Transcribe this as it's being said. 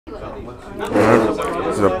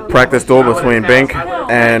This is a practice duel between Bink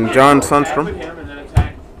and John Sundstrom.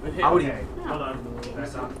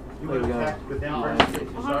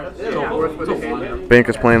 Bink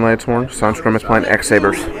is playing Hamstersworn. Sundstrom is playing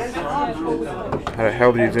x-sabers. How the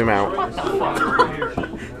hell do you zoom out?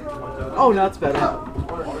 Oh, now it's better.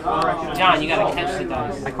 John, you gotta catch the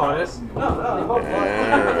dice. I caught it.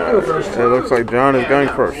 It looks like John is going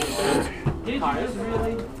first.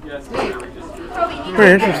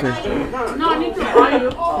 Very interesting.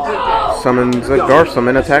 Summons a Gartham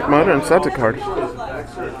in attack mode and sets a card.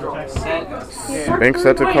 Bink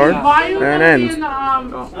sets a card and ends.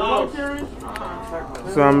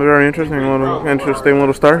 So I'm very interesting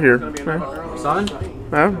little start here. Summon?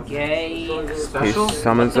 No? He Special?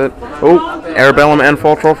 summons it. Oh, Arabellum and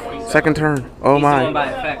Fultroff. Second turn. Oh my. By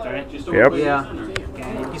effect, right? Yep. Yeah.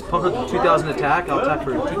 He's pumped up to 2,000 attack. I'll attack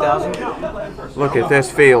for 2,000. Look at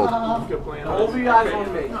this field. He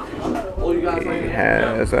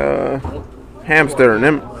has a hamster and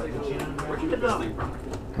him.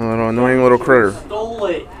 A little annoying little critter. Stole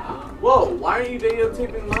it. Whoa, why are you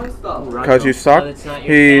videotaping my stuff? Because you suck.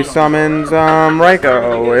 He summons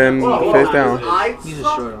Raiko and face down. He's a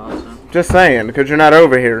short also. Just saying, because you're not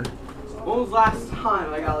over here. When was last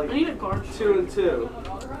time I got like 2 and 2?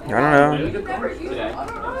 I don't know.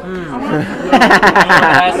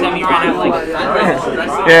 Last time you ran out like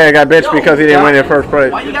Yeah, I got bitched because he didn't win in first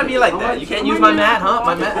place. Why you gotta be like that? You can't use my mat, huh?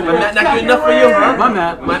 My mat not good enough for you, huh?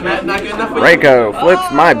 My mat not good enough for you. Raiko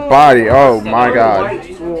flips my body. Oh my god.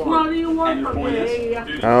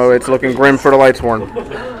 Oh, it's looking grim for the Hamstersworn.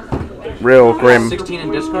 Real grim. 16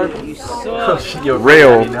 in discard.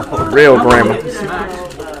 Real grim.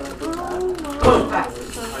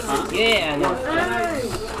 yeah.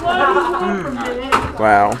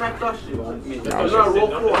 Wow. My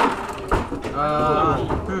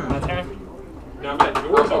turn. Now that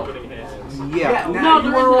door's opening hands. Yeah. No, the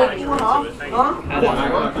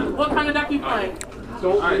What kind of deck you playing?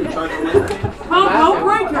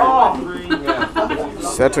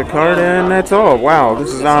 Sets a card and that's all. Wow,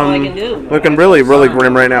 this is all I can do. looking really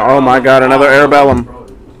grim right now. Oh my god, another Arabellum.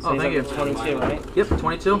 Oh, thank you. 22, right? Yep,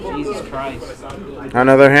 22. Jesus Christ.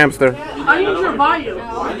 Another hamster. I used your value.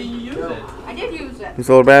 Why do you use it? I did use it. These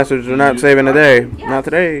little bastards are not saving the day. Not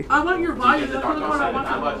today. I want your value. That's what I want.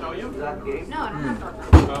 How much are you? No, I don't have dark.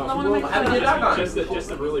 I want to make How did you that on? Just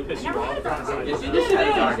to really piss you Never off. had dark. Yes, you did.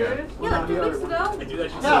 That Yeah, like 2 weeks ago. I do that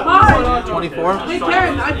shit. Buy. 24. Hey,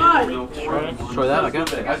 Karen, I buy. Destroy that,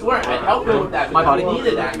 okay. I swear, I helped him with that. My body. He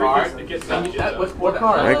needed that card. What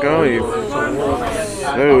card? Raiko, you.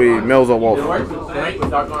 Oh, he mills a wolf.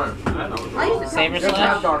 Dark arm. Saber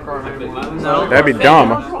slash? No. That'd be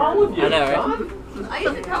dumb. I know, right? I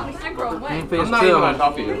used to tell me synchro and Main win. phase I'm not even gonna 2.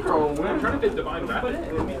 talk to you. I'm trying to fit divine rapid.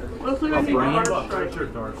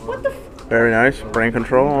 Very nice. Brain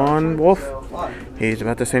control on Wolf. He's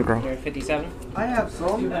about to synchro. You're 57?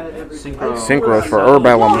 Synchro. Synchros for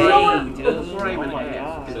Arabellum. Hey, dude. Oh my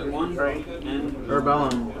god.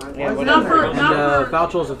 Arabellum. Yeah, what Not for, And not for.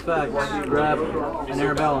 Valtral's effect. Grab an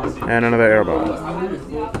Arabellum. And another Arabellum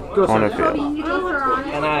Go, on the sir. field.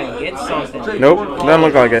 Can I get something? Nope, doesn't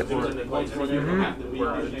look like it.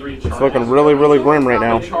 It's looking really grim right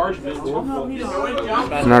now. It's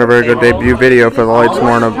not a very good debut video for the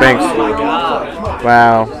Hamstersworn of Banks. Oh my god.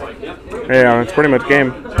 Wow. Yeah, it's pretty much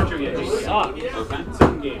game. Suck.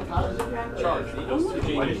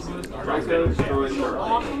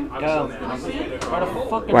 Go.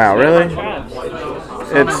 Wow, really?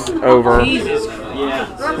 It's over. Jesus.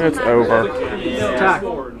 It's over. Attack.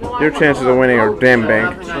 Your chances of winning are dim,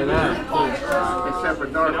 Bank. Destroy that.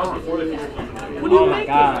 Oh my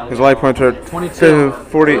god. His life points are at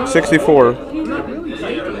 64.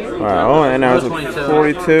 Wow, and now it's at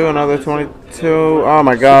 42, another 22. Oh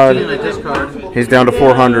my god. He's down to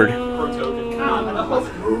 400.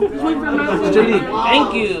 JD.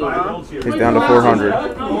 Thank you. He's down to 400.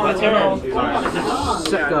 My turn.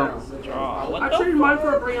 Set go. Draw. What I the traded mine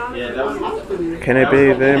for a Brianna. Can it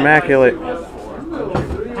be the Immaculate?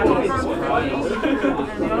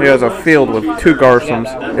 He has a field with 2 Garthams,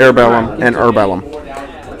 Arabellum, and Arabellum.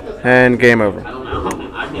 And game over.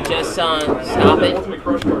 Just stop it.